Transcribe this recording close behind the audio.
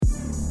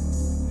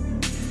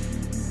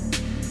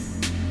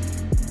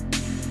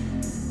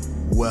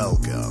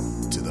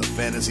Welcome to the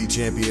Fantasy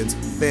Champions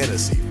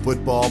Fantasy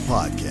Football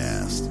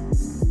Podcast.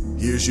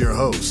 Here's your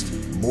host,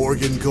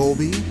 Morgan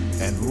Colby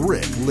and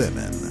Rick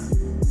Lemon.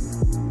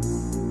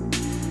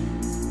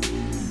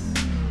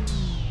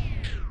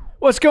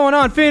 What's going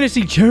on,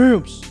 Fantasy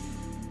Champs?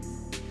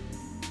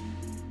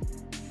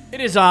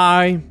 It is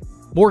I,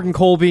 Morgan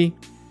Colby,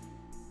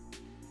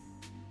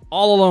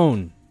 all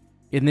alone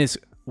in this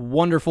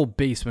wonderful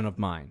basement of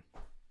mine.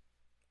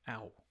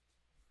 Ow.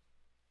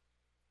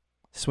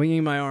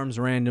 Swinging my arms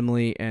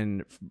randomly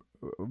and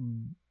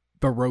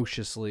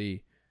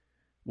ferociously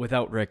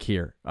without Rick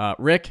here.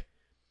 Rick,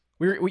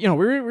 we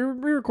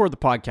record the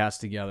podcast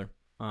together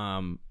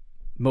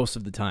most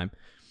of the time.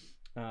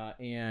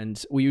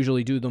 And we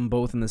usually do them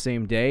both in the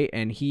same day.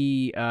 And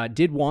he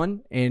did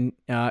one, and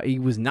he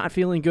was not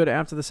feeling good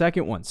after the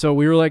second one. So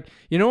we were like,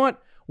 you know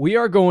what? We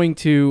are going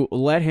to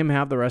let him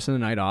have the rest of the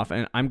night off,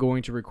 and I'm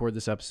going to record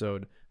this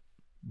episode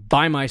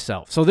by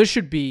myself. So this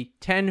should be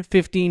 10,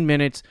 15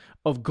 minutes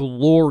of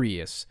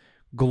glorious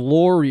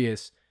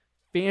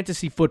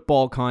fantasy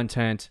football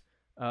content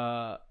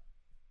for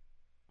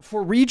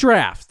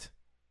redraft.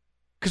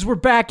 Because we're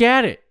back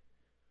at it.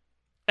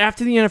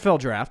 After the NFL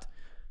draft,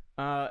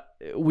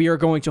 we are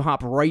going to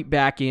hop right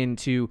back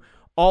into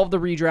all of the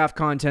redraft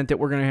content that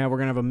we're going to have. We're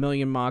going to have a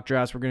million mock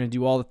drafts. We're going to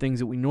do all the things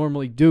that we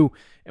normally do,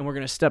 and we're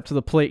going to step to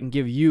the plate and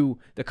give you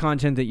the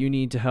content that you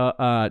need to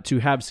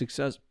have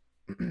success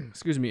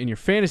excuse me, in your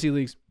fantasy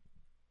leagues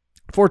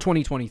for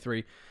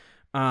 2023.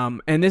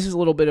 And this is a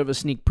little bit of a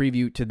sneak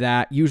preview to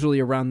that. Usually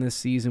around this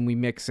season, we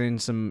mix in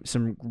some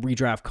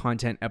redraft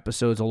content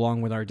episodes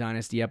along with our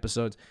dynasty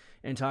episodes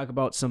and talk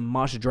about some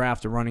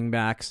must-draft running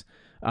backs,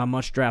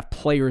 must-draft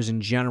players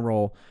in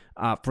general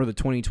for the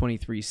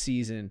 2023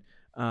 season.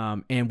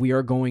 And we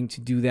are going to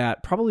do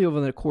that probably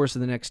over the course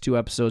of the next two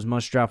episodes,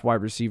 must-draft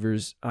wide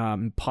receivers,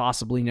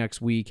 possibly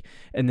next week,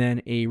 and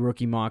then a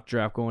rookie mock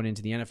draft going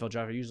into the NFL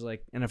draft. I usually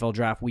like NFL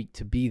draft week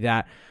to be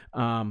that.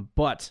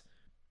 But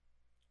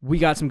we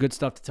got some good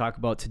stuff to talk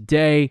about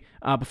today.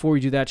 Before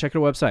we do that, check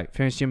out our website,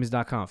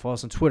 fantasychampions.com. Follow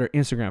us on Twitter,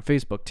 Instagram,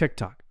 Facebook,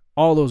 TikTok,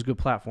 all those good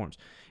platforms.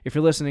 If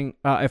you're listening,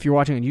 if you're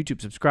watching on YouTube,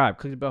 subscribe,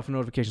 click the bell for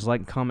notifications, like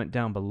and comment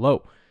down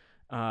below.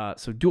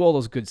 So do all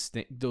those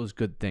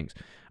good things.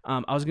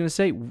 I was gonna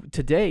say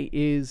today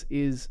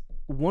is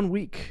 1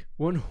 week,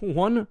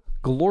 one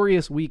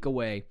glorious week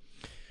away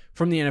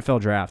from the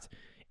NFL draft.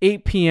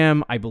 8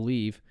 p.m. I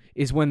believe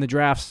is when the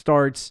draft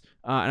starts,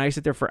 and I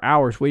sit there for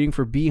hours waiting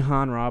for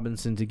Bijan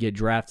Robinson to get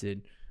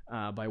drafted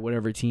by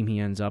whatever team he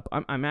ends up.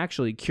 I'm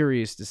actually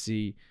curious to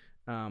see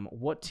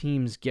what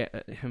teams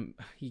get him.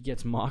 He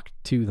gets mocked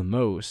to the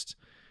most.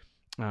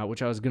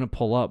 Which I was going to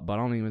pull up, but I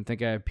don't even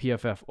think I have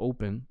PFF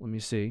open. Let me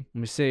see.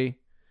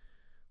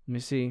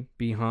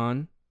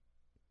 Bijan.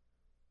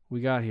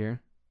 We got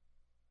here.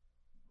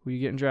 Who are you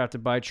getting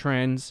drafted by?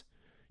 Trends.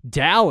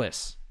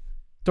 Dallas.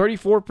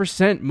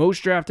 34% most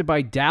drafted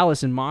by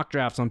Dallas in mock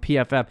drafts on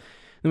PFF.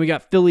 Then we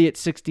got Philly at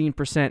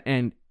 16%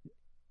 and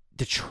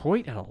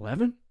Detroit at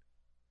 11%?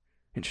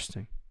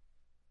 Interesting.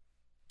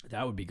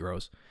 That would be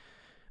gross.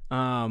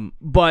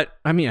 But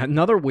I mean,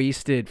 another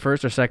wasted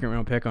first or second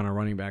round pick on a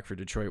running back for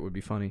Detroit would be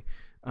funny.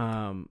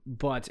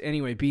 But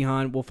anyway,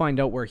 Bijan, we'll find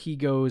out where he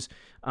goes,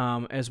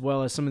 as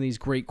well as some of these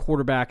great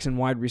quarterbacks and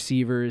wide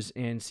receivers,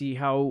 and see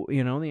how,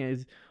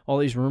 all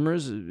these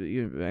rumors,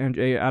 and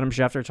Adam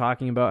Schefter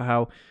talking about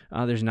how,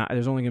 there's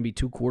only going to be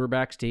 2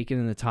 quarterbacks taken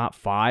in the top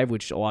 5,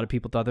 which a lot of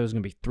people thought there was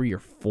going to be 3 or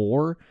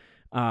 4.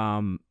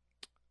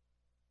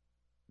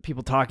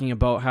 People talking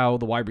about how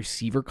the wide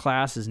receiver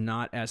class is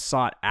not as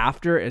sought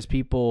after as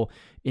people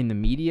in the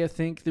media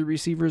think the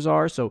receivers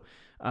are. So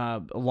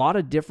a lot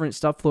of different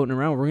stuff floating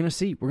around. We're going to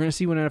see. We're going to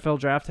see when NFL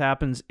draft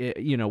happens,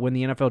 when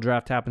the NFL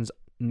draft happens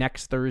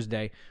next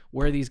Thursday,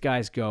 where these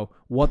guys go,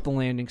 what the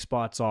landing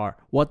spots are,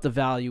 what the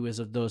value is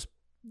of those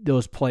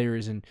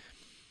players, and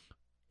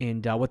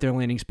what their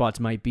landing spots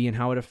might be, and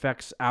how it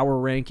affects our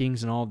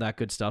rankings and all that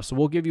good stuff. So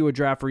we'll give you a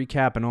draft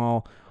recap and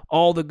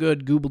all the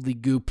good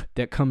goobly-goop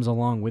that comes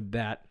along with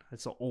that.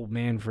 That's an old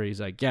man phrase,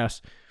 I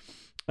guess.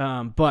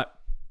 But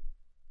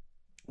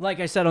like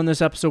I said on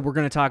this episode, we're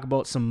going to talk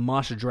about some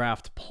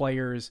must-draft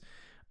players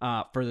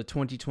for the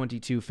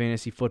 2022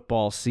 fantasy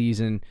football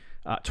season,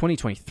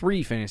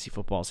 2023 fantasy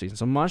football season.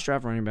 So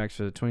must-draft running backs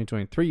for the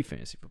 2023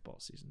 fantasy football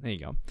season. There you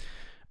go.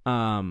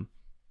 And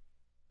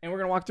we're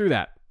going to walk through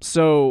that.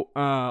 So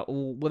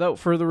without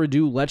further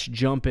ado, let's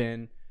jump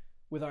in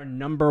with our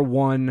number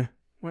one.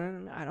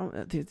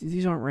 Well,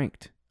 these aren't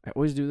ranked. I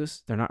always do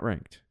this. They're not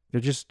ranked. They're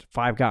just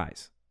 5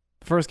 guys.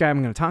 The first guy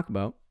I'm going to talk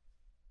about,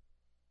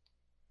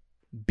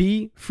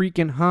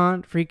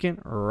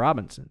 freaking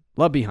Robinson.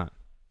 Love Bijan.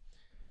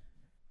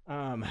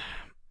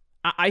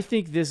 I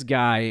think this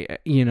guy,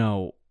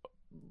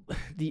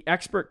 the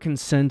expert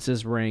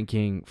consensus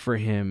ranking for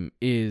him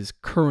is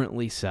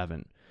currently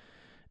 7.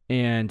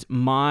 And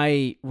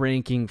my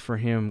ranking for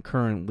him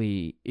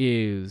currently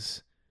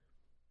is,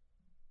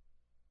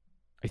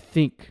 I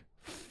think,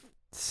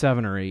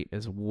 7 or 8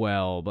 as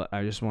well, but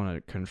I just want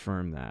to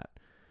confirm that.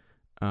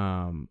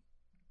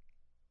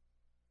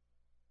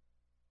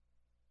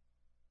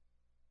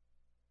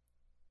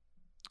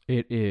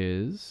 It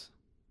is...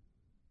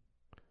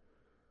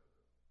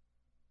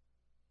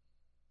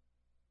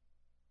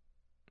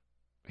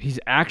 He's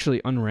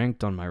actually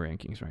unranked on my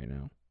rankings right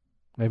now.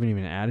 I haven't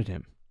even added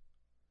him.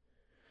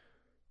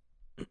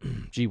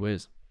 Gee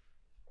whiz.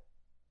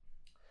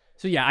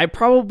 So yeah, I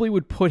probably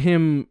would put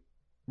him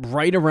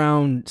right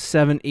around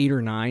 7, 8,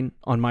 or 9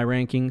 on my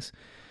rankings.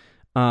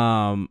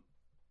 But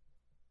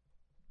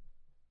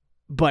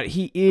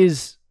he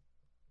is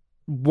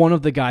one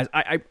of the guys.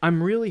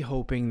 I'm really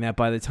hoping that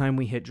by the time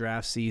we hit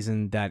draft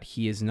season that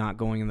he is not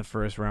going in the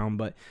first round.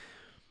 But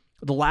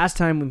the last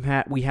time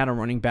we had a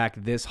running back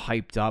this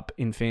hyped up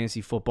in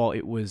fantasy football,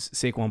 it was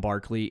Saquon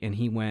Barkley, and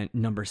he went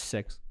number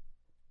 6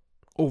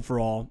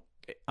 overall,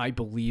 I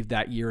believe,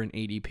 that year in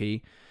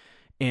ADP.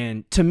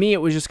 And to me,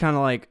 it was just kind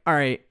of like, all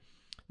right,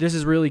 this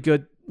is really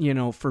good,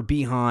 for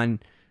Bihan.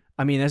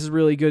 I mean, this is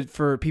really good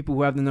for people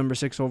who have the number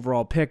 6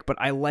 overall pick, but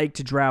I like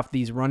to draft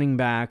these running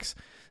backs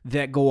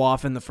that go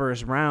off in the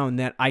first round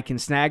that I can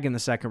snag in the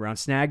second round,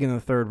 snag in the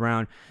third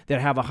round,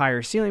 that have a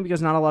higher ceiling,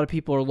 because not a lot of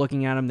people are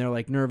looking at them. They're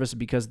like nervous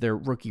because they're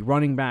rookie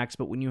running backs.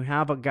 But when you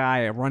have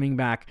a running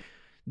back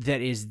that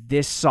is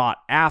this sought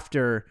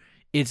after,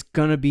 it's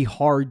going to be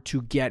hard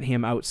to get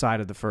him outside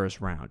of the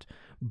first round.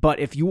 But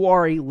if you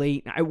are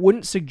I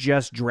wouldn't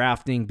suggest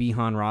drafting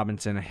Bijan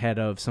Robinson ahead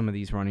of some of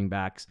these running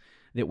backs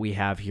that we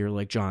have here,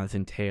 like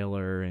Jonathan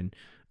Taylor and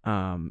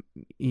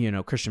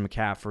Christian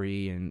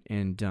McCaffrey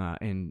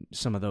and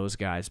some of those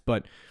guys.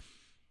 But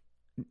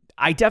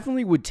I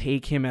definitely would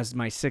take him as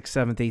my 6th,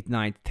 7th, 8th,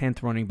 9th,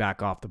 10th running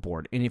back off the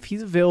board. And if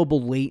he's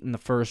available late in the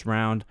first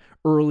round,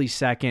 early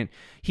second,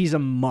 he's a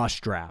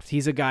must draft.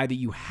 He's a guy that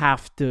you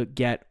have to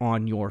get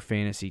on your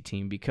fantasy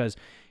team, because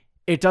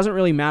it doesn't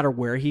really matter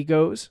where he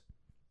goes.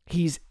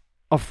 He's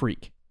a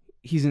freak.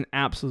 He's an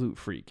absolute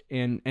freak.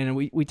 And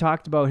we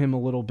talked about him a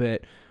little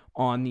bit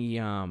on the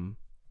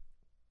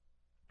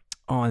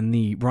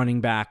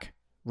running back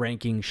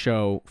ranking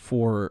show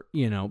for,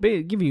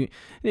 give you,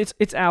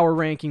 it's our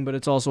ranking, but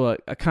it's also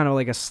a kind of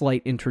like a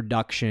slight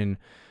introduction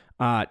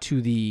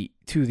to the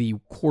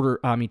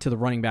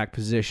running back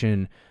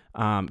position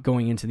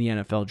going into the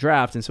NFL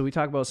draft. And so we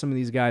talk about some of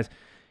these guys.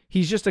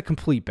 He's just a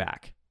complete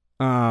back.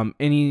 And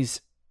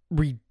he's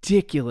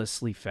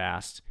ridiculously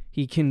fast.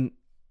 He can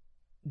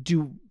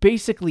do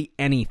basically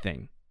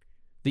anything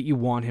that you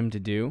want him to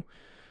do.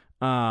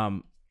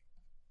 And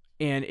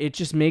it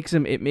just makes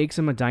him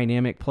a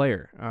dynamic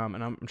player.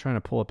 And I'm trying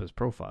to pull up his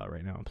profile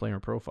right now, player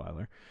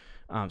profiler,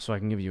 so I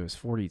can give you his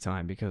 40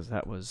 time, because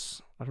that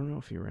was, I don't know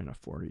if he ran a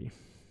 40.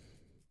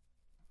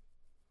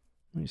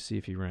 Let me see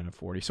if he ran a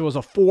 40. So it was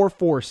a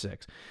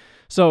 4.46.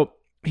 So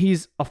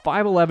he's a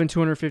 5'11",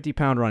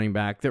 250-pound running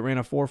back that ran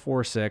a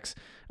 4.46,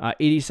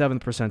 87th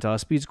percentile,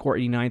 speed score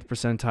 89th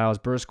percentile, his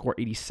burst score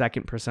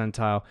 82nd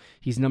percentile.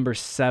 He's number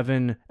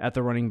 7 at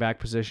the running back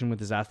position with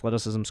his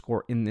athleticism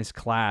score in this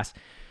class.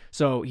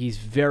 So he's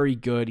very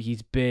good.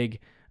 He's big.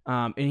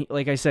 And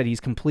like I said, he's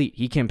complete.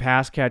 He can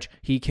pass catch.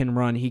 He can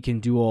run. He can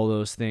do all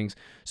those things.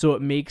 So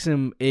it makes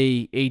him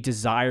a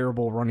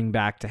desirable running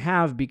back to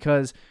have,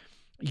 because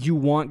you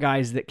want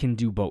guys that can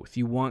do both.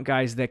 You want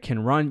guys that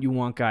can run. You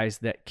want guys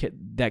that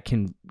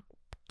can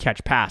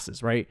catch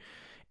passes, right?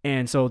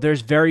 And so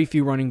there's very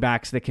few running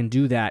backs that can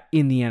do that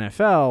in the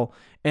NFL.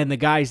 And the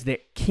guys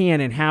that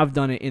can and have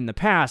done it in the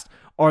past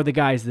are the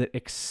guys that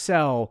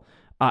excel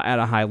at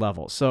a high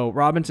level. So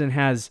Robinson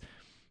has,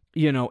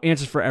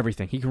 answers for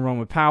everything. He can run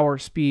with power,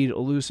 speed,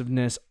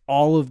 elusiveness,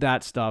 all of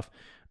that stuff.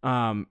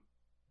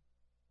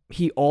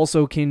 He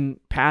also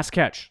can pass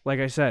catch. Like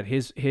I said,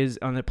 his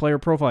on the player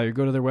profile, you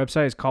go to their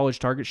website, his college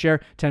target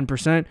share,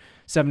 10%,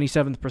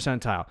 77th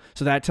percentile.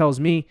 So that tells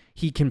me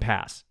he can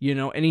pass.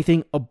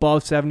 Anything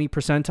above 70th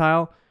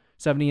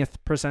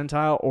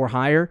percentile or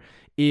higher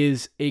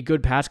is a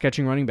good pass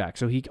catching running back.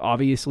 So he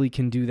obviously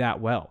can do that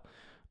well.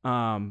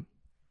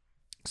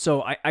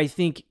 So I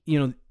think,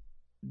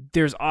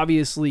 there's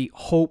obviously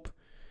hope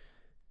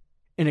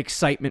and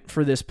excitement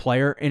for this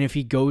player. And if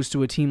he goes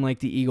to a team like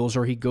the Eagles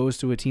or he goes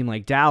to a team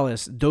like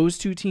Dallas, those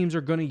two teams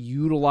are going to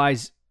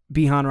utilize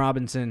Bijan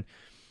Robinson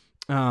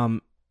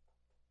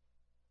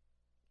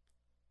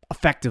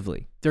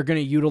effectively. They're going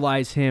to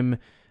utilize him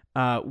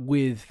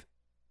with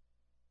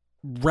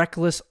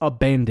reckless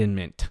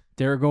abandonment.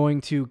 They're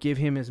going to give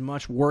him as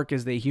much work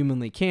as they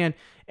humanly can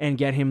and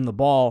get him the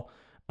ball.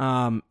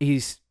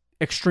 He's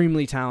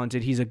extremely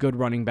talented. He's a good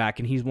running back,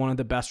 and he's one of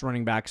the best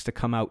running backs to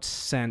come out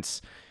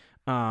since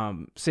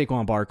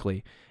Saquon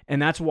Barkley. And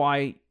that's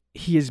why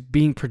he is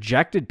being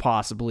projected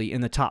possibly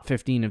in the top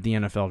 15 of the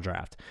NFL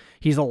draft.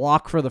 He's a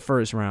lock for the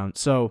first round.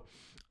 So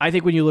I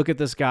think when you look at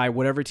this guy,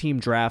 whatever team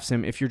drafts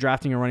him, if you're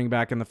drafting a running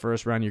back in the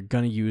first round, you're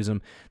going to use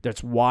him.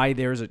 That's why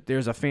there's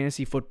a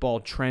fantasy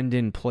football trend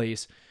in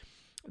place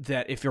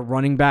that if your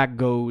running back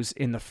goes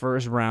in the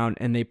first round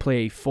and they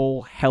play a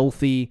full,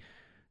 healthy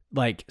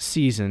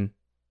season,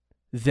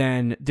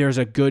 then there's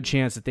a good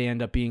chance that they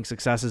end up being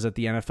successes at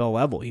the NFL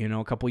level.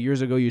 A couple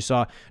years ago, you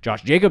saw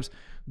Josh Jacobs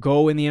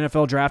go in the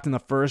NFL draft in the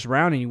first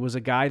round, and he was a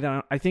guy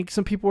that I think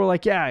some people were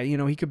like, yeah,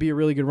 he could be a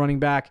really good running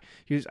back.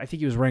 I think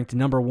he was ranked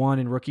number 1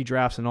 in rookie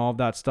drafts and all of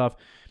that stuff.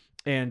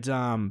 And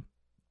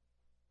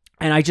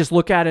I just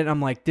look at it and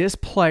I'm like, this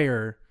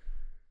player,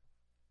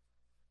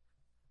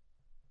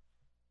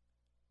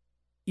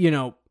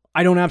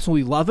 I don't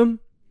absolutely love him,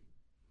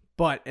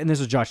 and this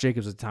was Josh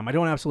Jacobs at the time. I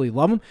don't absolutely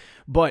love him,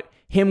 but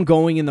him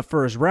going in the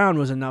first round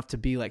was enough to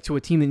be like, to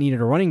a team that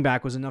needed a running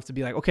back, was enough to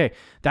be like, okay,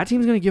 that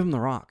team's going to give him the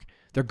rock.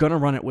 They're going to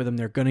run it with him.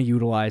 They're going to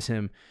utilize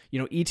him.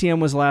 ETN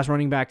was the last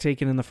running back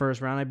taken in the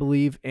first round, I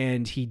believe,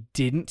 and he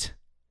didn't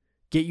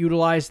get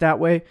utilized that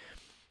way.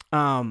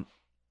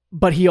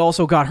 But he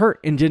also got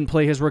hurt and didn't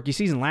play his rookie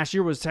season. Last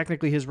year was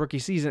technically his rookie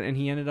season, and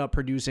he ended up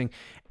producing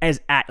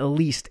as at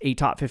least a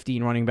top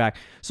 15 running back.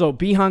 So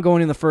Behan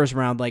going in the first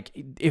round, like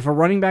if a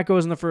running back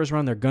goes in the first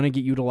round, they're going to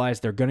get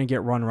utilized. They're going to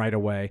get run right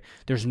away.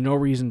 There's no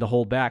reason to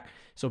hold back.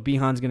 So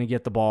Behan's going to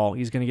get the ball.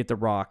 He's going to get the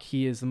rock.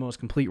 He is the most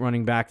complete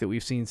running back that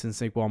we've seen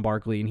since Saquon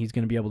Barkley, and he's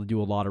going to be able to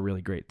do a lot of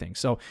really great things.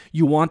 So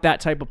you want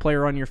that type of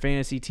player on your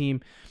fantasy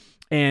team.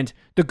 And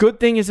the good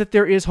thing is that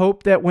there is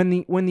hope that when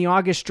the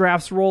August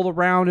drafts roll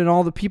around and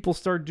all the people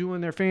start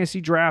doing their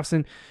fantasy drafts,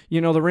 and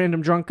the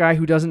random drunk guy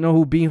who doesn't know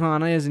who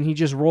Behan is, and he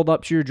just rolled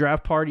up to your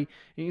draft party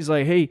and he's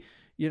like, hey,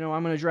 I'm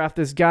going to draft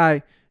this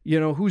guy,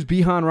 who's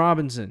Behan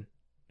Robinson?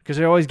 Because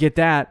I always get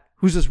that.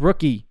 Who's this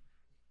rookie?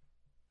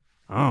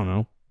 I don't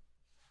know.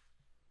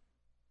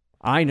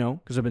 I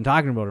know because I've been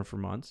talking about him for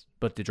months,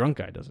 but the drunk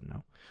guy doesn't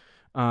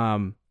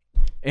know.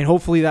 And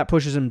hopefully that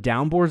pushes him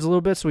down boards a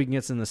little bit so he can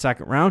get in the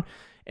second round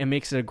and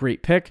makes it a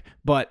great pick.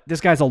 But this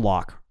guy's a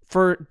lock.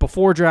 For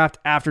before draft,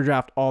 after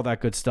draft, all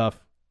that good stuff.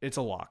 It's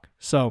a lock.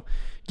 So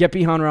get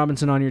Behan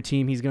Robinson on your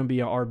team. He's going to be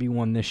an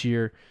RB1 this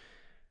year.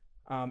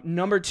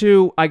 Number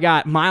 2, I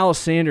got Miles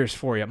Sanders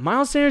for you.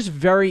 Miles Sanders,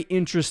 very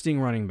interesting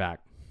running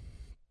back.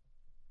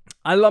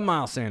 I love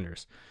Miles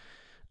Sanders.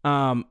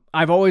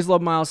 I've always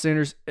loved Miles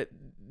Sanders.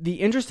 The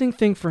interesting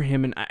thing for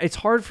him, and it's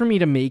hard for me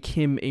to make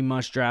him a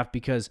must draft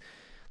because,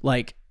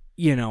 I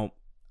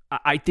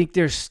think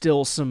there's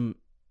still some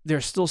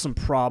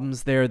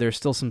problems there. There's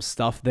still some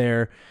stuff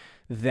there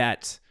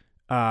that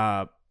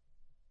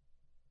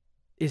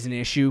is an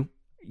issue,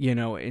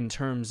 in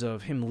terms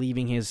of him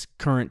leaving his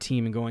current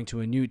team and going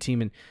to a new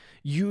team. And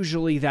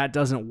usually that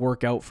doesn't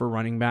work out for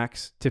running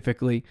backs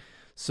typically.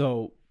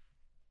 So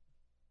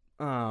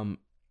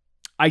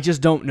I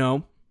just don't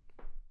know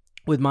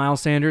with Miles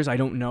Sanders. I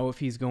don't know if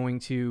he's going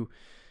to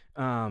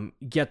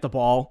get the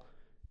ball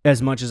as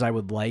much as I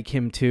would like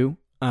him to.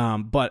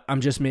 But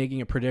I'm just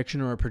making a prediction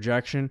or a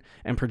projection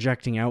and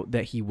projecting out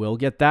that he will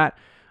get that.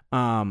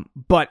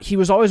 But he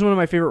was always one of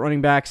my favorite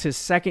running backs. His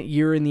second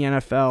year in the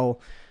NFL,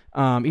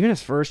 even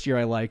his first year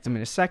I liked him. In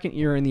his second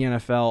year in the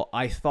NFL,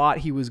 I thought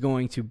he was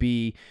going to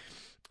be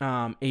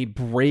a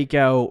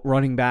breakout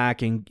running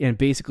back and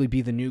basically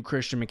be the new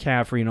Christian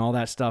McCaffrey and all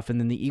that stuff. And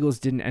then the Eagles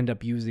didn't end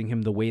up using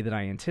him the way that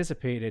I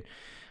anticipated.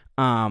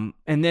 And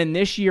then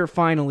this year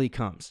finally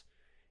comes.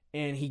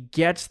 And he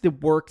gets the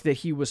work that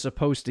he was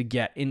supposed to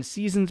get. In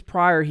seasons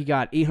prior, he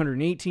got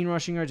 818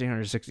 rushing yards,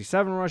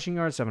 867 rushing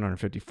yards,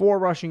 754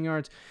 rushing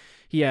yards.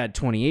 He had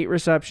 28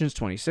 receptions,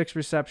 26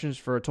 receptions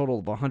for a total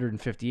of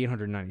 158,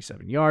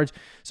 197 yards.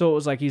 So it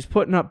was like he's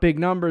putting up big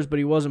numbers, but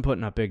he wasn't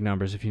putting up big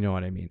numbers, if you know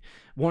what I mean.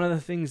 One of the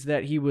things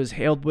that he was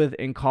hailed with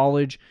in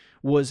college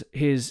was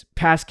his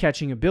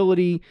pass-catching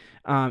ability,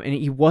 and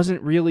he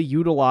wasn't really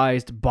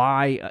utilized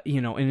by,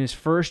 in his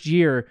first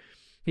year.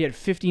 He had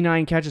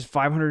 59 catches,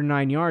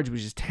 509 yards,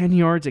 which is 10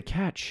 yards a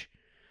catch.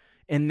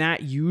 And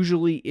that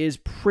usually is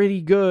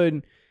pretty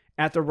good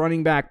at the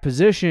running back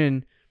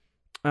position.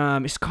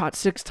 He's caught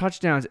 6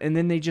 touchdowns, and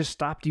then they just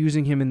stopped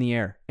using him in the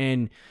air.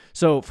 And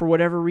so for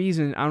whatever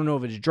reason, I don't know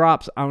if it's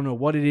drops, I don't know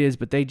what it is,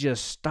 but they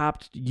just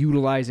stopped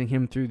utilizing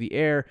him through the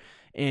air.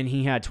 And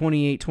he had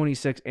 28,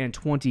 26, and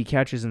 20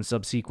 catches in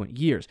subsequent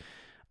years.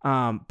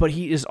 But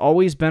he has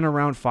always been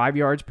around 5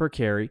 yards per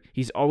carry.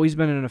 He's always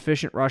been an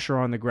efficient rusher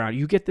on the ground.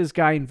 You get this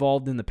guy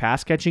involved in the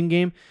pass catching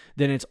game,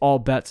 then it's all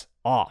bets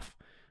off.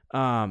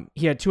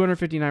 He had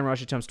 259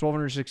 rush attempts,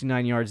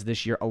 1,269 yards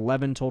this year,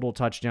 11 total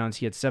touchdowns.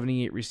 He had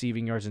 78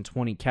 receiving yards and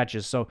 20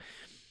 catches. So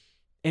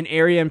an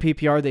area in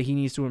PPR that he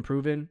needs to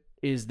improve in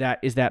is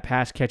that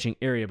pass catching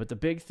area. But the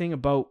big thing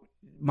about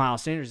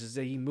Miles Sanders is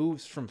that he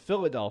moves from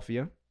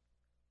Philadelphia,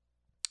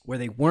 where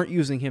they weren't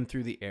using him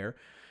through the air,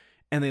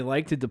 and they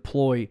like to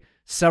deploy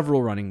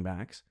several running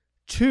backs,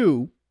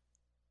 to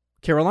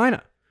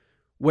Carolina,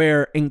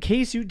 where, in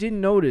case you didn't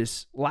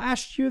notice,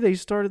 last year they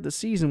started the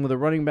season with a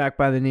running back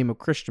by the name of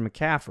Christian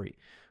McCaffrey,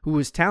 who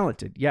is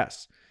talented,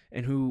 yes,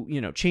 and who,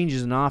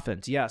 changes an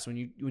offense, yes. When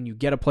you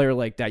get a player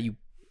like that, you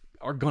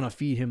are going to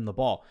feed him the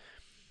ball.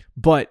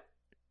 But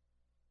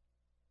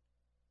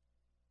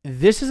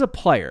this is a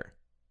player,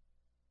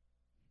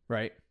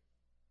 right,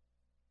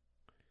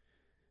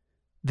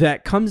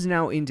 that comes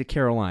now into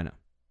Carolina.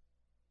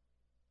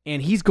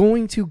 And he's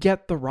going to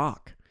get the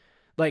rock.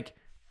 Like,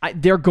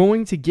 they're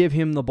going to give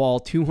him the ball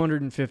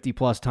 250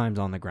 plus times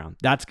on the ground.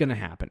 That's going to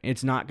happen.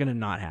 It's not going to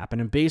not happen.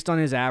 And based on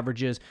his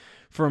averages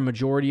for a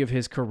majority of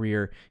his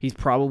career, he's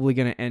probably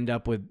going to end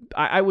up with,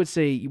 I would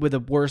say, with a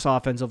worse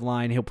offensive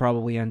line, he'll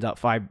probably end up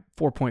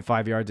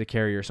 4.5 yards a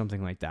carry or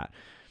something like that.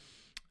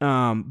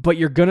 But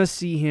you're going to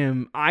see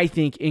him, I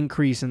think,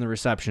 increase in the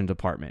reception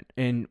department.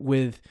 And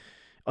with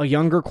a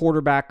younger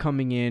quarterback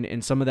coming in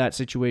and some of that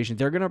situation,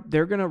 they're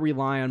gonna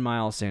rely on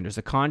Miles Sanders,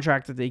 the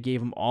contract that they gave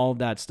him, all of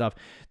that stuff.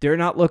 They're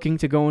not looking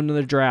to go into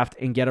the draft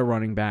and get a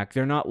running back.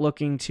 They're not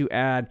looking to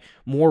add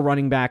more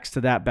running backs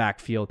to that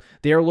backfield.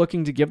 They are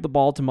looking to give the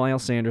ball to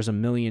Miles Sanders a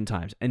million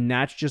times, and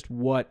that's just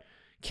what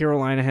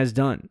Carolina has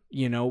done.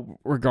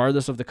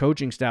 Regardless of the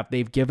coaching staff,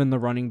 they've given the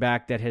running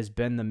back that has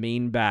been the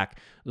main back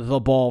the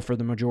ball for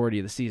the majority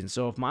of the season.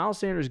 So if Miles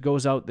Sanders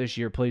goes out this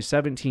year, plays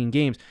 17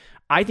 games,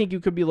 I think you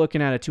could be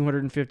looking at a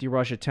 250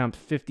 rush attempt,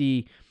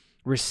 50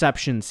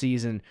 reception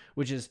season,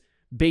 which is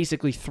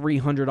basically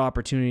 300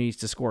 opportunities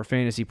to score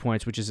fantasy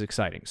points, which is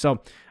exciting.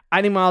 So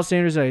I think Miles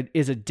Sanders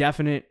is a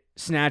definite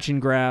snatch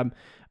and grab.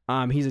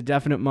 He's a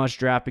definite must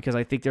draft because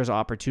I think there's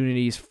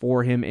opportunities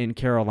for him in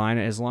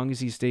Carolina as long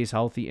as he stays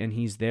healthy and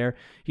he's there.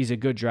 He's a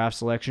good draft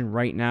selection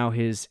right now.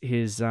 His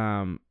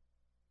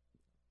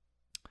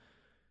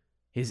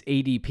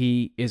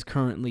ADP is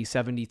currently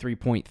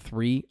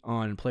 73.3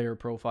 on Player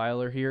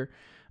Profiler here.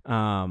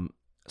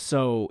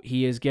 So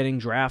he is getting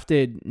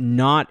drafted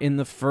not in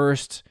the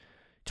first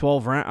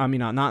 12 rounds. I mean,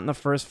 not in the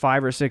first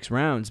 5 or 6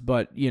 rounds,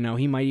 but he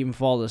might even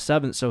fall to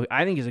 7th. So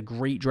I think he's a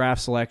great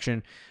draft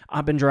selection.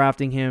 I've been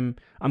drafting him.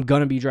 I'm going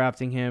to be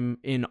drafting him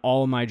in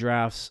all of my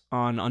drafts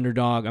on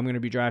Underdog. I'm going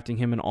to be drafting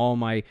him in all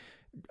my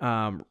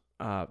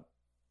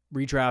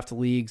redraft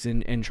leagues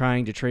and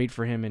trying to trade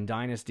for him in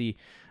Dynasty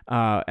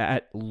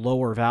at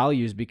lower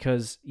values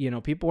because,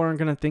 people aren't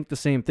going to think the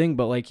same thing,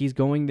 but like he's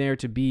going there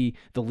to be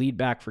the lead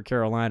back for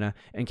Carolina,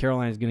 and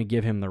Carolina is going to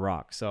give him the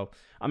rock. So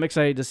I'm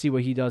excited to see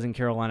what he does in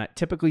Carolina.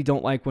 Typically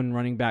don't like when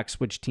running backs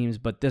switch teams,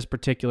 but this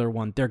particular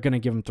one, they're going to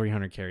give him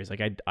 300 carries.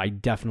 Like I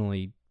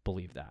definitely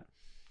believe that.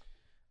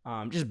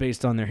 Just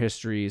based on their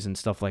histories and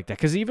stuff like that.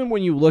 Because even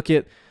when you look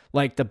at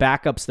like the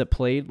backups that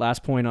played,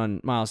 last point on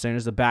Miles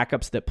Sanders, the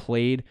backups that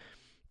played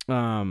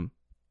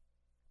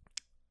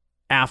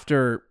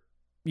after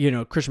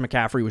Christian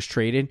McCaffrey was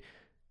traded,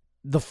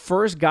 the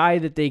first guy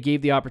that they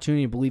gave the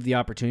opportunity, believe the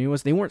opportunity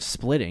was, they weren't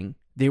splitting.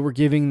 They were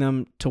giving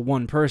them to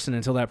one person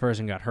until that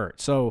person got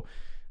hurt. So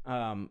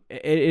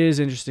it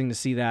is interesting to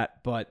see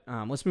that. But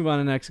let's move on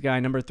to the next guy,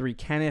 number 3,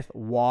 Kenneth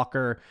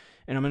Walker.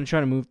 And I'm going to try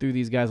to move through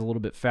these guys a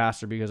little bit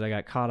faster because I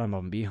got caught up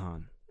on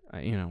Bijan.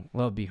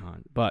 Love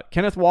Bijan. But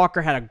Kenneth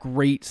Walker had a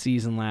great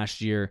season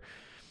last year.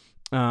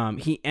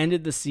 He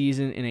ended the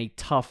season in a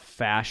tough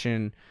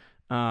fashion.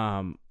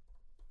 Or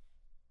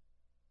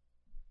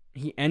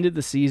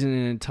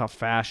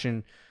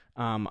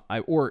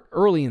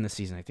early in the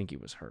season, I think he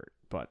was hurt.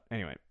 But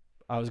anyway,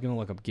 I was going to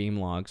look up game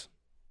logs.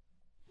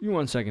 Give me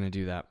 1 second to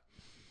do that.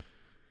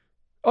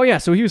 Oh, yeah,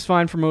 so he was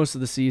fine for most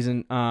of the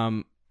season.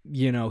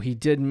 He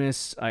did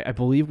miss, I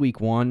believe,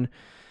 week 1.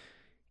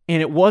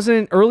 And it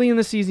wasn't early in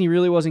the season. He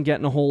really wasn't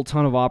getting a whole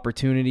ton of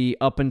opportunity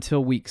up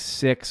until week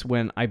 6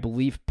 when I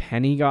believe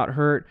Penny got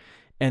hurt.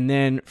 And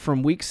then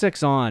from week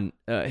 6 on,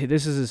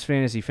 this is his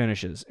fantasy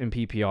finishes in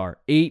PPR.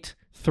 8,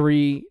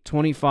 3,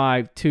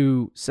 25,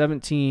 2,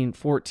 17,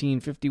 14,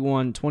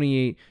 51,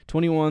 28,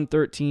 21,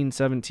 13,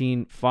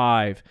 17,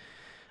 5.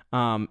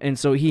 And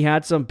so he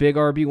had some big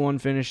RB1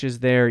 finishes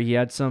there. He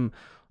had some,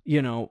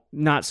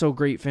 not so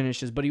great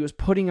finishes, but he was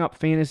putting up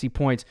fantasy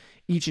points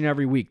each and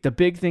every week. The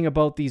big thing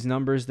about these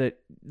numbers that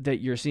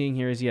you're seeing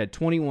here is he had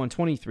 21,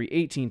 23,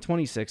 18,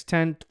 26,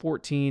 10,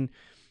 14,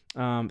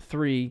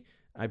 3.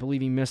 I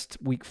believe he missed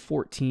week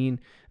 14. And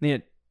they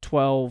had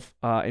 12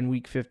 in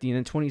week 15, and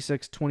then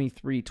 26,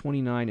 23,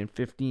 29, and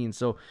 15.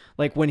 So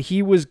like when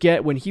he was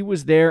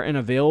there and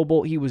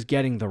available, he was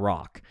getting the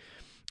rock.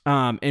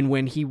 And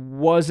when he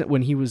was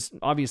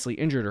obviously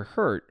injured or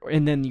hurt,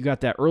 and then you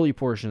got that early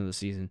portion of the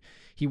season,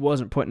 he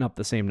wasn't putting up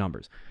the same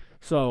numbers.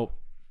 So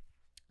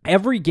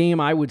every game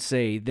I would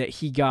say that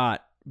he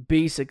got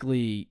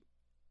basically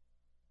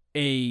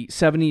a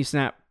 70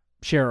 snap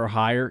share or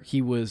higher,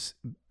 he was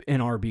an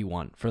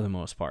RB1 for the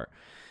most part.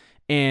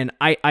 And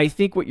I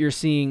think what you're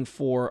seeing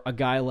for a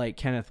guy like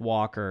Kenneth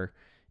Walker,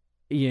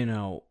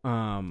 is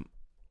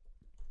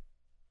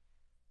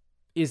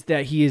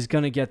that he is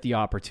going to get the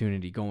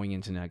opportunity going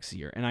into next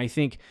year. And I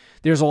think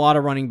there's a lot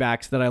of running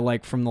backs that I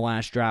like from the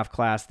last draft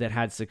class that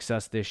had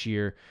success this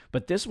year,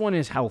 but this one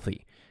is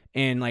healthy.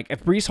 And like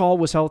if Breece Hall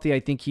was healthy, I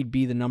think he'd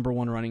be the number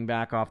 1 running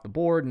back off the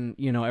board. And,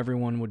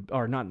 everyone would,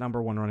 or not number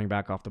 1 running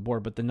back off the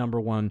board, but the number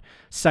 1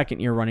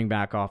 second-year running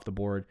back off the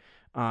board.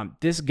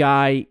 This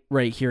guy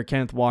right here,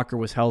 Kenneth Walker,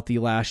 was healthy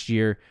last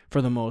year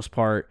for the most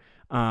part.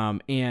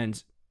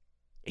 And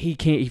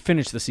he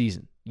finished the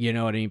season,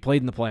 you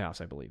played in the playoffs,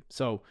 I believe.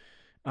 So,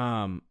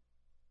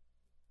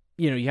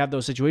 you have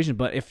those situations,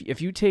 but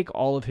if you take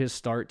all of his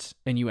starts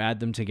and you add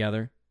them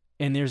together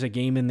and there's a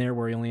game in there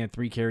where he only had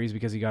 3 carries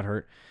because he got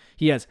hurt.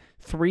 He has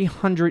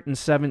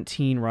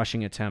 317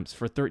 rushing attempts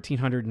for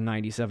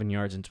 1,397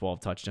 yards and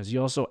 12 touchdowns. He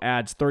also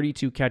adds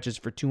 32 catches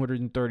for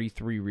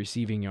 233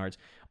 receiving yards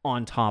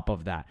on top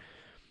of that.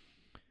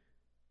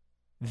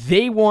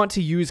 They want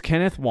to use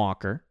Kenneth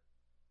Walker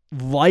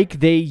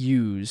like they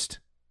used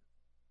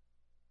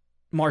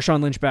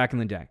Marshawn Lynch back in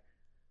the day.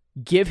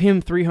 Give him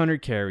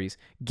 300 carries.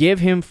 Give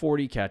him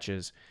 40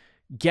 catches.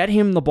 Get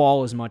him the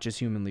ball as much as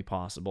humanly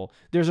possible.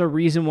 There's a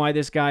reason why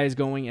this guy is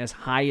going as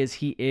high as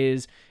he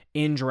is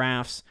in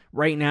drafts.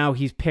 Right now,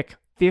 he's pick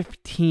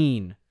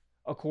 15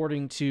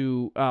 according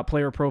to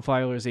Player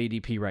Profiler's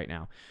ADP right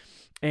now.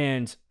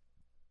 And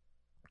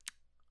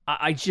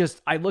I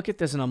look at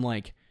this and I'm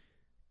like,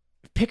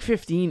 pick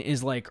 15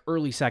 is like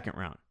early second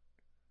round.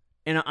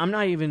 And I'm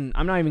not even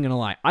going to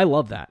lie. I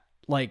love that.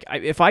 Like,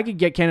 if I could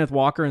get Kenneth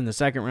Walker in the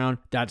second round,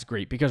 that's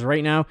great. Because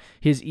right now,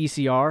 his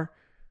ECR,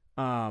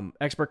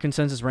 expert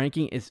consensus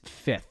ranking, is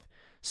 5th.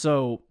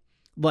 So,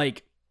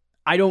 like,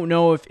 I don't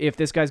know if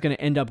this guy's going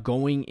to end up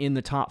going in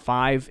the top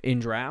 5 in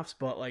drafts,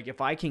 but like if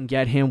I can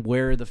get him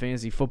where the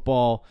fantasy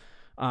football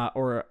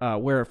where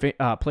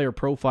a player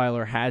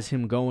profiler has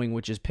him going,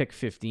 which is pick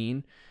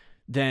 15,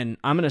 then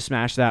I'm going to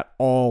smash that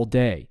all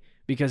day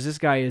because this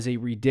guy is a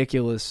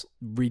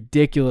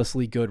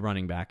ridiculously good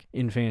running back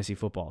in fantasy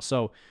football.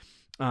 So,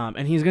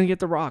 and he's going to get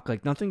the rock.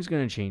 Like, nothing's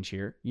going to change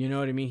here. You know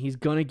what I mean? He's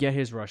going to get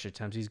his rush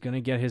attempts. He's going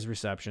to get his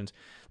receptions.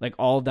 Like,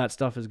 all of that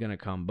stuff is going to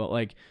come. But,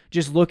 like,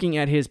 just looking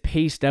at his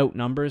paced out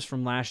numbers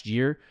from last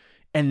year,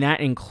 and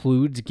that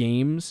includes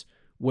games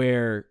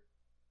where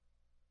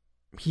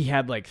he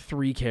had, like,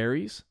 3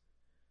 carries.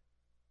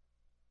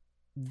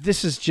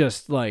 This is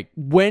just, like,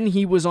 when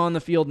he was on the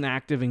field and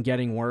active and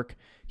getting work,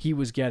 he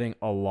was getting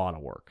a lot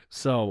of work.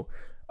 So,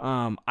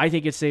 I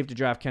think it's safe to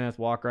draft Kenneth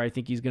Walker. I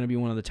think he's going to be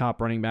one of the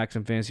top running backs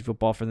in fantasy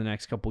football for the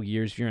next couple of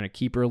years. If you're in a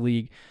keeper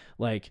league,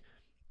 like,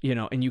 you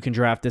know, and you can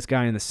draft this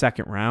guy in the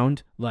second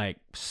round, like,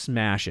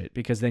 smash it,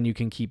 because then you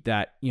can keep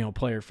that, you know,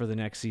 player for the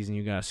next season.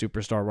 You got a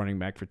superstar running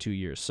back for 2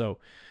 years. So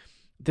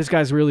this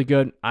guy's really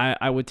good.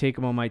 I would take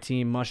him on my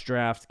team. Must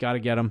draft. Got to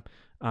get him.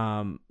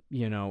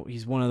 You know,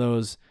 he's one of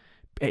those.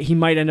 He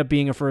might end up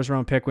being a first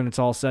round pick when it's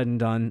all said and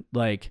done.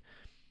 Like,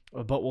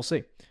 but we'll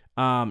see.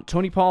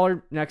 Tony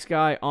Pollard, next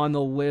guy on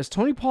the list.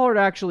 Tony Pollard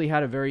actually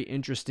had a very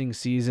interesting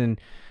season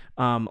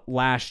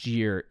last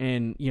year.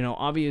 And, you know,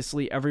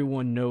 obviously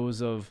everyone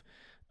knows of,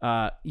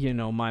 you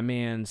know, my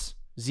man's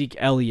Zeke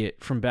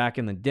Elliott from back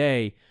in the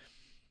day.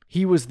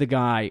 He was the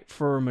guy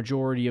for a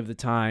majority of the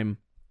time,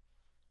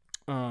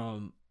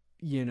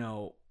 you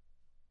know,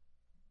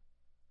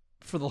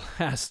 for the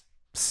last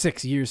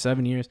 6 years,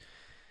 7 years.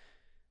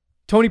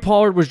 Tony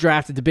Pollard was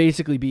drafted to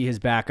basically be his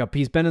backup.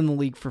 He's been in the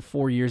league for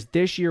 4 years.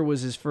 This year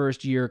was his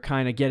first year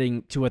kind of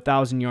getting to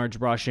 1,000 yards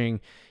rushing.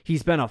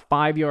 He's been a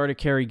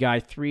 5-yard-a-carry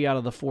guy 3 out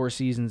of the 4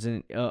 seasons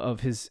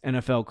of his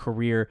NFL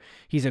career.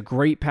 He's a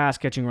great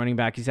pass-catching running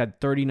back. He's had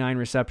 39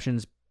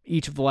 receptions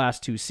each of the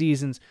last 2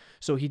 seasons.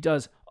 So he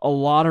does a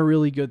lot of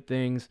really good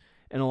things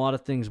and a lot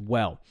of things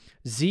well.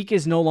 Zeke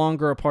is no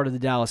longer a part of the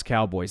Dallas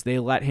Cowboys. They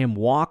let him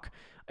walk.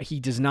 He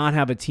does not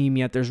have a team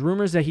yet. There's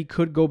rumors that he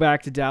could go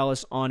back to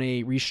Dallas on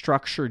a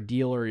restructured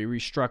deal or a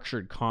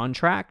restructured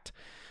contract.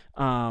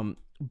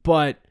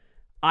 But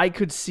I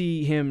could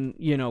see him,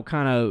 you know,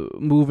 kind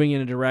of moving in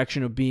a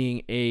direction of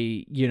being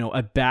a, you know,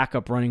 a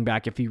backup running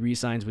back if he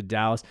re-signs with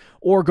Dallas,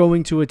 or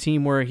going to a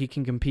team where he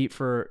can compete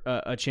for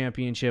a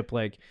championship,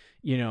 like,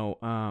 you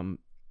know,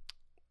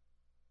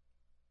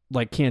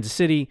 like Kansas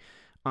City.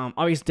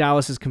 Obviously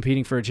Dallas is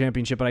competing for a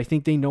championship, but I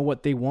think they know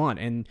what they want,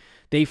 and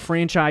they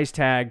franchise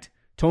tagged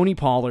Tony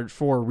Pollard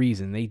for a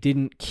reason. They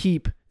didn't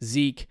keep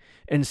Zeke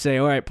and say,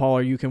 all right,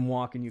 Pollard, you can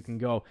walk and you can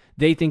go.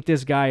 They think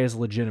this guy is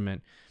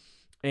legitimate.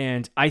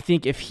 And I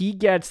think if he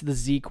gets the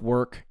Zeke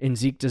work and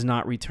Zeke does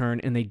not return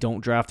and they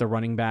don't draft a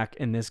running back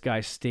and this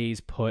guy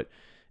stays put,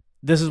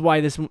 this is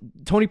why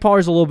Tony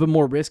Pollard's a little bit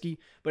more risky.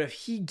 But if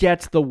he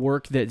gets the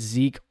work that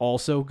Zeke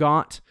also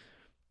got,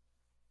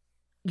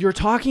 you're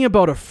talking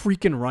about a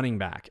freaking running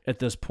back at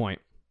this point.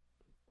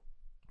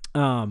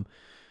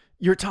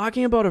 You're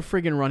talking about a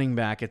friggin' running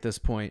back at this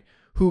point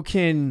who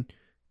can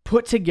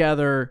put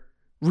together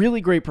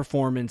really great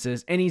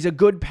performances, and he's a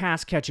good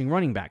pass-catching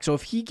running back. So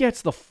if he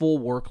gets the full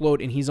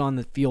workload and he's on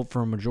the field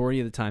for a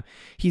majority of the time,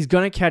 he's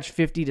going to catch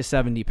 50 to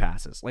 70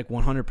 passes, like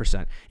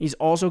 100%. He's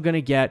also going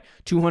to get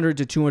 200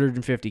 to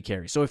 250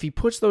 carries. So if he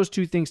puts those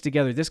two things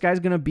together, this guy's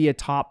going to be a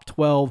top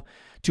 12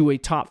 to a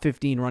top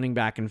 15 running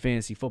back in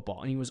fantasy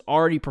football. And he was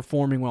already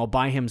performing well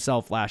by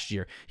himself last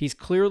year. He's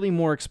clearly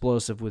more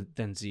explosive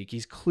than Zeke.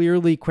 He's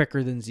clearly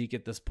quicker than Zeke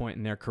at this point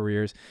in their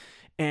careers.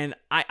 And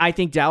I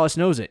think Dallas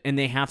knows it, and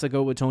they have to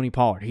go with Tony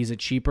Pollard. He's a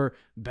cheaper,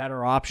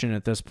 better option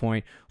at this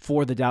point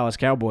for the Dallas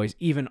Cowboys,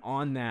 even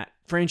on that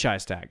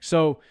franchise tag.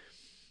 So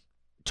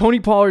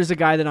Tony Pollard is a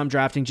guy that I'm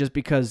drafting just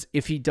because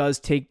if he does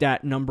take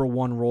that number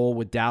 1 role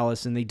with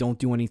Dallas and they don't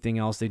do anything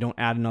else, they don't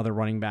add another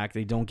running back,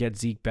 they don't get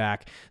Zeke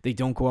back, they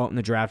don't go out in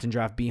the draft and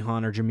draft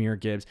Behan or Jahmyr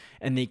Gibbs,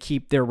 and they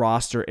keep their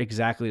roster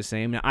exactly the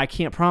same. Now, I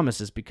can't promise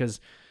this because,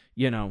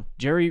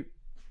 Jerry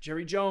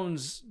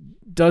Jones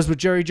does what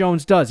Jerry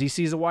Jones does. He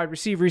sees a wide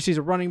receiver, he sees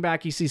a running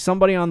back, he sees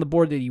somebody on the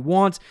board that he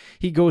wants,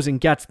 he goes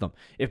and gets them.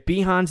 If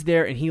Behan's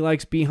there and he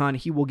likes Behan,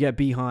 he will get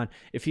Behan.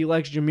 If he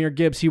likes Jahmyr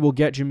Gibbs, he will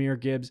get Jahmyr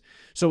Gibbs.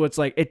 So it's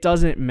like, it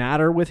doesn't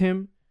matter with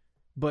him,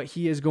 but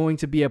he's going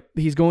to be a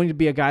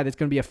guy that's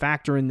going to be a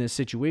factor in this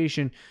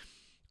situation.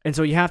 And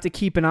so you have to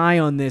keep an eye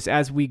on this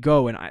as we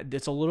go. And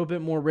it's a little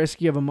bit more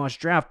risky of a must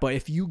draft, but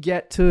if you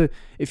get to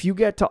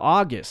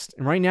August,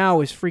 and right now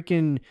is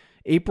freaking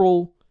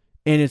April,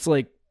 and it's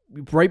like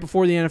right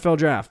before the NFL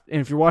draft. And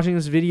if you're watching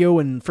this video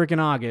in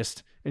freaking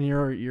August and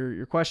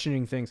you're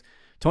questioning things,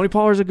 Tony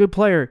Pollard's a good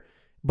player.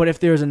 But if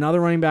there's another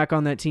running back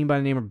on that team by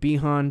the name of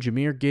Behan,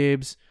 Jahmyr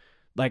Gibbs,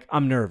 like,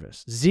 I'm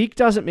nervous. Zeke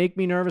doesn't make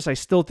me nervous. I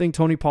still think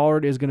Tony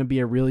Pollard is going to be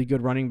a really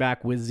good running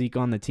back with Zeke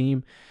on the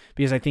team,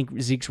 because I think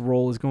Zeke's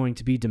role is going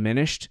to be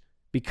diminished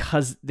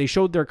because they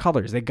showed their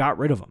colors. They got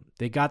rid of him.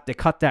 They cut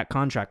that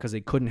contract because they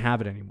couldn't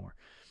have it anymore.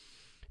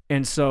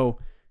 And so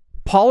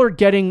Pollard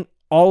getting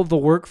all of the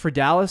work for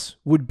Dallas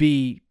would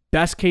be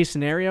best case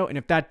scenario. And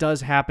if that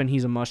does happen,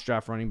 he's a must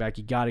draft running back.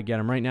 You got to get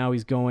him. Right now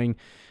he's going,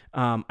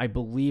 I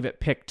believe, at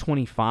pick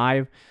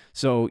 25.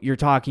 So you're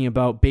talking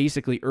about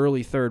basically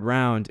early third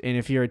round. And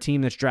if you're a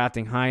team that's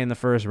drafting high in the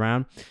first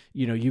round,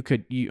 you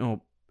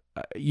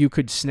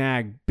could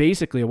snag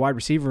basically a wide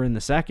receiver in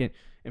the second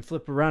and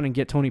flip around and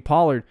get Tony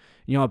Pollard.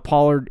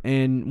 Pollard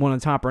and one of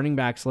the top running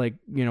backs like,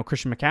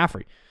 Christian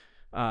McCaffrey.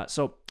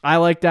 So I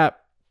like that.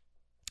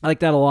 I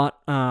like that a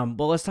lot.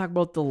 But let's talk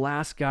about the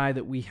last guy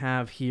that we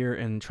have here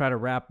and try to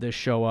wrap this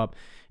show up.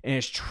 And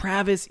it's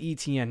Travis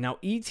Etienne. Now,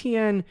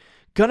 Etienne,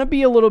 gonna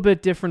be a little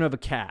bit different of a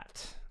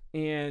cat.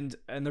 And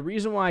the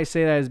reason why I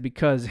say that is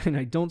because, and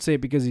I don't say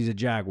it because he's a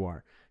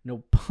Jaguar. No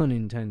pun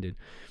intended.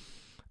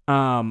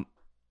 But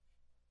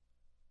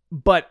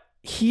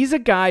he's a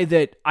guy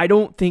that I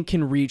don't think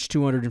can reach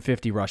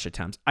 250 rush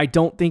attempts. I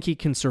don't think he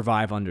can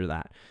survive under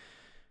that.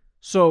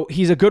 So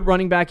he's a good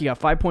running back. He got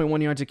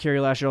 5.1 yards a carry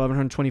last year,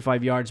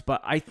 1,125 yards.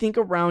 But I think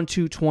around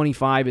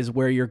 225 is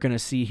where you're going to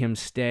see him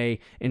stay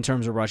in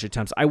terms of rush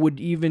attempts. I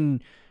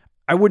wouldn't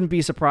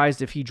be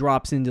surprised if he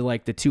drops into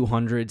like the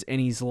 200s and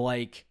he's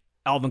like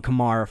Alvin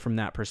Kamara from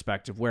that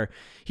perspective, where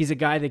he's a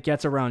guy that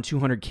gets around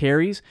 200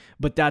 carries,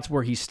 but that's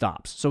where he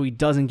stops. So he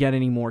doesn't get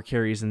any more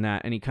carries than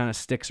that, and he kind of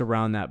sticks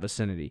around that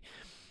vicinity.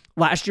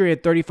 Last year he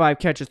had 35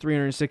 catches,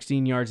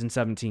 316 yards in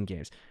 17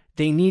 games.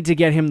 They need to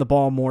get him the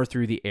ball more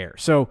through the air.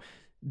 So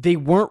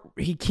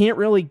he can't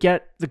really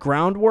get the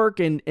groundwork,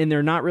 and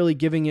they're not really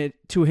giving it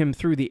to him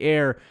through the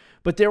air.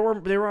 But there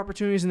were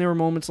opportunities and there were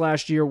moments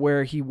last year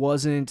where he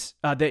wasn't.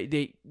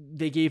 They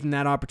gave him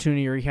that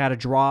opportunity, or he had a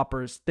drop,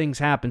 or things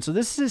happened. So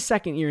this is his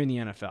second year in the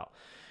NFL.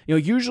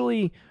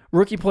 Usually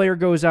rookie player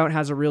goes out,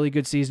 has a really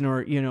good season,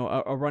 or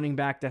a running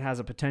back that has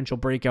a potential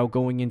breakout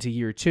going into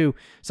year two.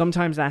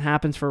 Sometimes that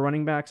happens for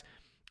running backs.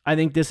 I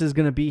think this is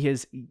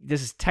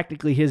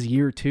technically his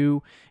year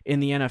two in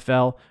the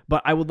NFL,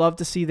 but I would love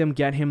to see them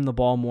get him the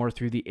ball more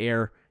through the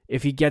air.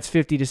 If he gets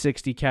 50 to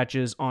 60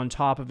 catches on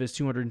top of his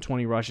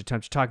 220 rush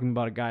attempts, you're talking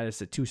about a guy that's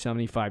at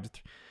 275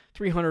 to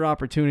 300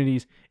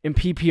 opportunities. In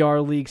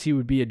PPR leagues, he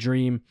would be a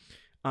dream.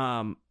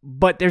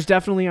 But there's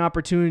definitely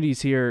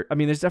opportunities here. I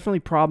mean, there's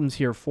definitely problems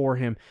here for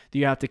him that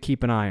you have to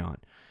keep an eye on.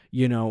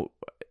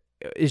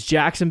 Is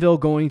Jacksonville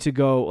going to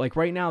go, like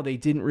right now, they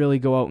didn't really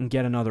go out and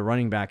get another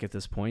running back at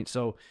this point.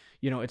 So,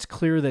 it's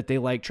clear that they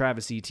like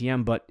Travis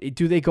Etienne, but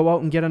do they go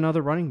out and get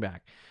another running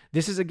back?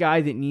 This is a guy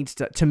that needs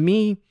to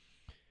me,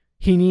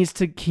 he needs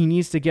to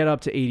get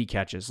up to 80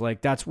 catches.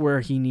 Like, that's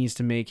where he needs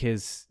to make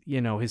his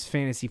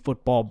fantasy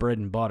football bread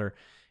and butter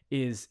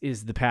is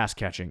the pass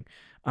catching.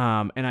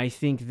 And I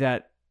think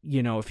that,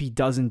 if he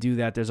doesn't do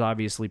that, there's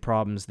obviously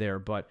problems there,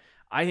 but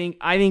I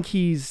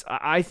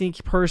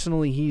think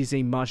personally he's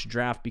a must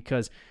draft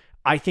because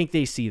I think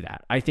they see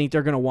that. I think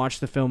they're going to watch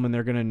the film and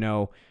they're going to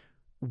know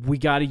we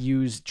got to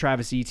use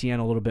Travis Etienne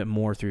a little bit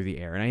more through the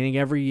air. And I think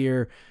every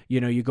year,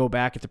 you go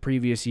back at the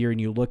previous year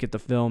and you look at the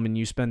film and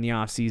you spend the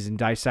offseason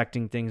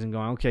dissecting things and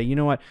going, okay, you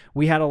know what?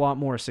 We had a lot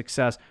more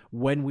success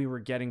when we were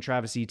getting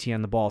Travis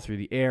Etienne the ball through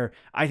the air.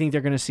 I think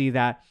they're going to see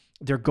that.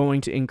 They're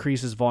going to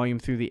increase his volume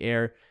through the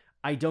air.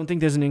 I don't think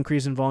there's an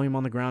increase in volume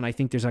on the ground. I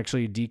think there's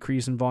actually a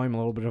decrease in volume, a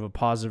little bit of a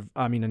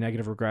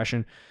negative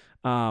regression.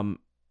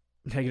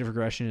 Negative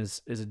regression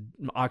is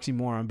an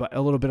oxymoron, but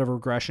a little bit of a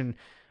regression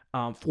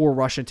for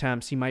rush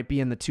attempts. He might be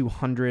in the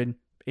 200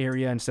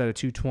 area instead of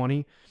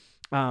 220.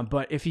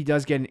 But if he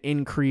does get an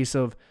increase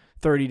of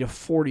 30 to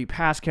 40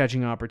 pass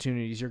catching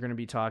opportunities, you're going to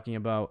be talking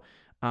about,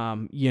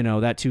 that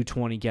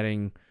 220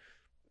 getting,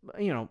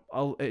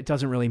 it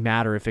doesn't really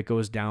matter if it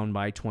goes down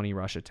by 20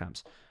 rush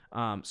attempts.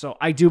 So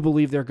I do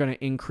believe they're going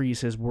to increase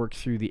his work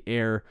through the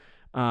air.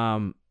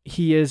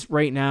 He is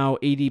right now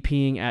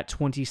ADPing at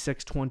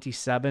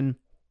 26-27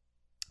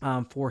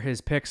 for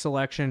his pick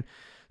selection.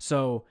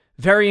 So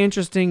very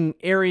interesting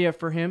area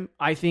for him.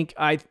 I think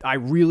I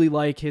really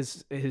like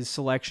his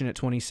selection at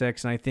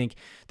 26, and I think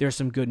there's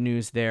some good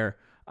news there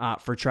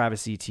for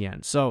Travis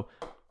Etienne. So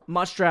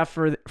must draft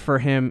for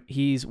him.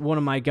 He's one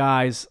of my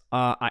guys.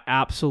 I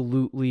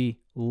absolutely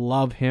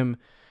love him.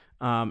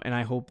 And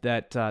I hope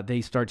that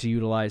they start to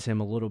utilize him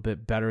a little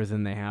bit better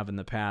than they have in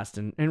the past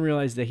and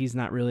realize that he's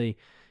not really,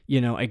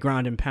 a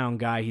ground and pound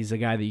guy. He's a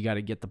guy that you got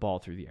to get the ball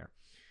through the air.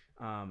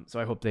 So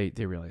I hope they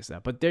realize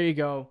that. But there you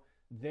go.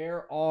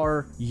 There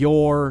are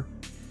your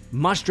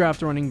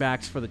must-draft running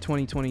backs for the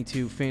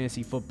 2022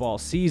 fantasy football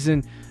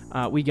season.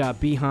 We got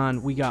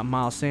Behan, we got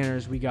Miles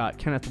Sanders, we got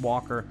Kenneth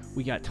Walker,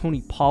 we got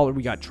Tony Pollard,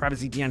 we got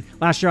Travis Etienne.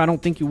 Last year, I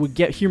don't think you would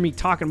hear me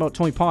talking about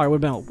Tony Pollard. I would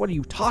have been like, what are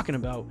you talking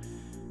about?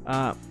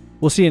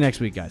 We'll see you next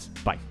week, guys.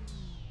 Bye.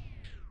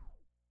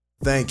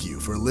 Thank you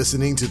for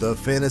listening to the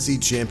Fantasy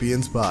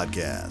Champions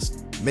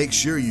Podcast. Make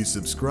sure you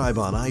subscribe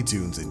on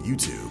iTunes and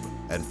YouTube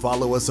and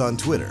follow us on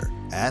Twitter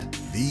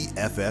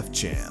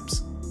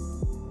 @TheFFChamps.